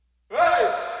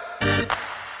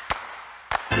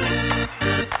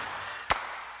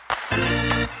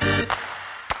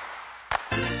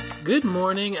Good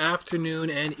morning, afternoon,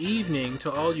 and evening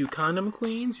to all you condom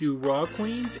queens, you raw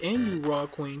queens, and you raw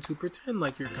queens who pretend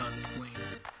like you're condom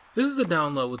queens. This is The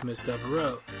Download with Miss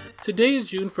Devereaux. Today is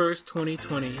June 1st,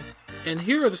 2020, and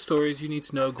here are the stories you need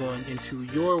to know going into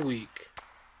your week.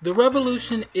 The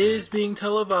revolution is being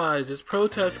televised as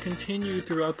protests continue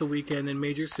throughout the weekend in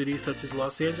major cities such as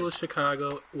Los Angeles,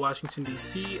 Chicago, Washington,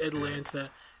 D.C.,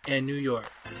 Atlanta, and New York.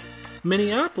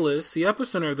 Minneapolis, the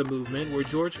epicenter of the movement where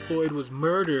George Floyd was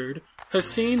murdered, has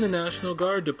seen the National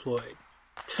Guard deployed.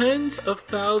 Tens of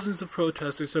thousands of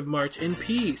protesters have marched in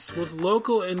peace, with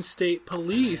local and state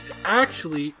police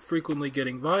actually frequently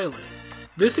getting violent.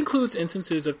 This includes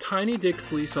instances of tiny-dicked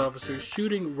police officers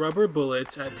shooting rubber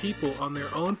bullets at people on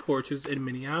their own porches in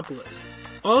Minneapolis.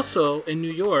 Also, in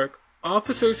New York,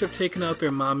 officers have taken out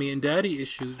their mommy and daddy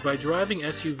issues by driving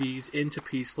SUVs into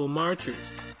peaceful marchers.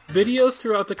 Videos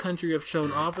throughout the country have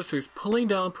shown officers pulling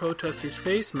down protesters'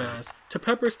 face masks to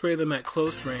pepper spray them at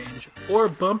close range, or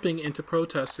bumping into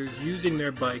protesters using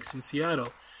their bikes in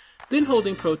Seattle, then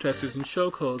holding protesters in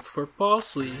chokeholds for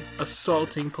falsely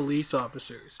assaulting police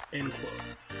officers, end quote.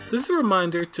 This is a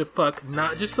reminder to fuck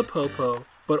not just the popo,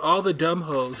 but all the dumb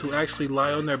hoes who actually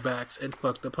lie on their backs and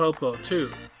fuck the popo too.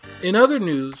 In other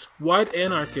news, white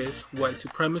anarchists, white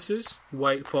supremacists,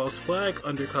 white false flag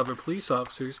undercover police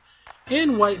officers,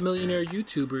 and white millionaire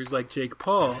YouTubers like Jake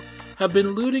Paul have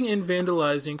been looting and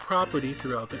vandalizing property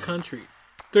throughout the country.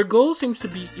 Their goal seems to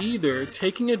be either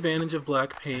taking advantage of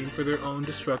black pain for their own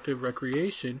destructive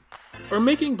recreation, or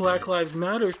making Black Lives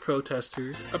Matter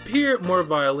protesters appear more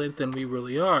violent than we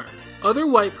really are. Other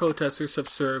white protesters have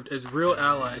served as real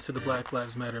allies to the Black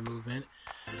Lives Matter movement,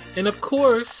 and of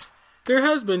course, there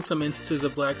has been some instances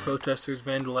of black protesters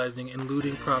vandalizing and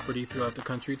looting property throughout the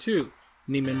country too.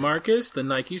 Neiman Marcus, the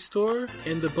Nike store,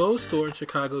 and the Bose store in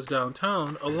Chicago's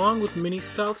downtown, along with many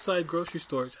Southside grocery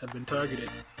stores, have been targeted.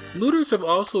 Looters have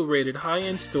also raided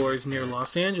high-end stores near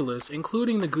Los Angeles,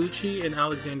 including the Gucci and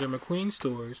Alexander McQueen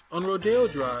stores on Rodeo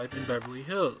Drive in Beverly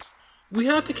Hills. We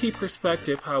have to keep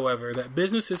perspective, however, that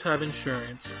businesses have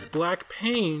insurance, black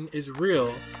pain is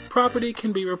real, property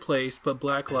can be replaced, but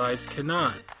black lives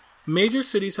cannot. Major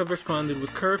cities have responded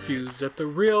with curfews that the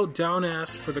real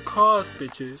down-ass for the cause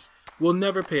bitches will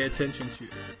never pay attention to.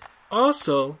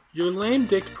 Also, your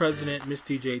lame-dicked president, Miss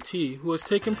DJT, who has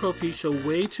taken Propecia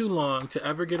way too long to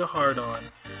ever get a hard-on,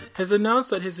 has announced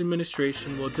that his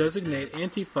administration will designate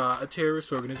Antifa a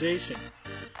terrorist organization.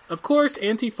 Of course,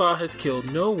 Antifa has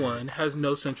killed no one, has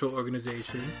no central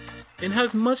organization, and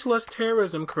has much less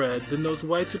terrorism cred than those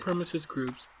white supremacist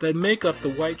groups that make up the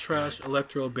white trash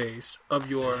electoral base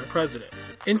of your president.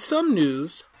 In some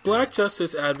news, Black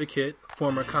justice advocate,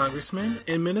 former congressman,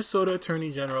 and Minnesota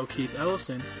Attorney General Keith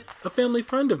Ellison, a family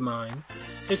friend of mine,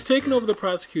 has taken over the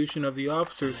prosecution of the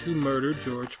officers who murdered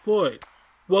George Floyd.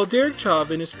 While Derek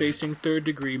Chauvin is facing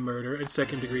third-degree murder and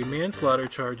second-degree manslaughter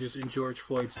charges in George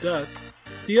Floyd's death,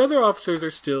 the other officers are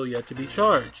still yet to be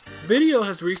charged. Video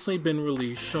has recently been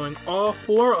released showing all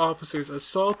four officers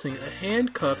assaulting a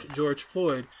handcuffed George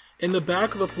Floyd in the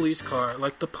back of a police car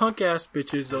like the punk-ass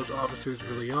bitches those officers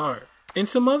really are. In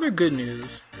some other good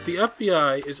news, the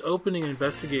FBI is opening an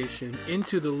investigation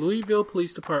into the Louisville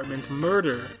Police Department's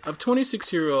murder of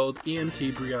 26-year-old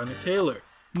EMT Breonna Taylor.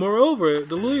 Moreover,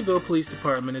 the Louisville Police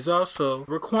Department is also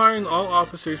requiring all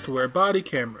officers to wear body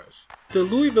cameras. The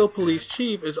Louisville Police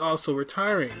Chief is also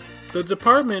retiring. The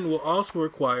department will also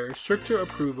require stricter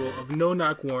approval of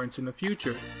no-knock warrants in the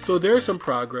future, so there's some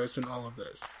progress in all of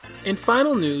this. In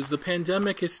final news, the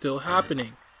pandemic is still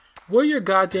happening. Wear your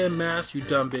goddamn mask, you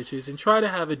dumb bitches, and try to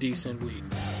have a decent week.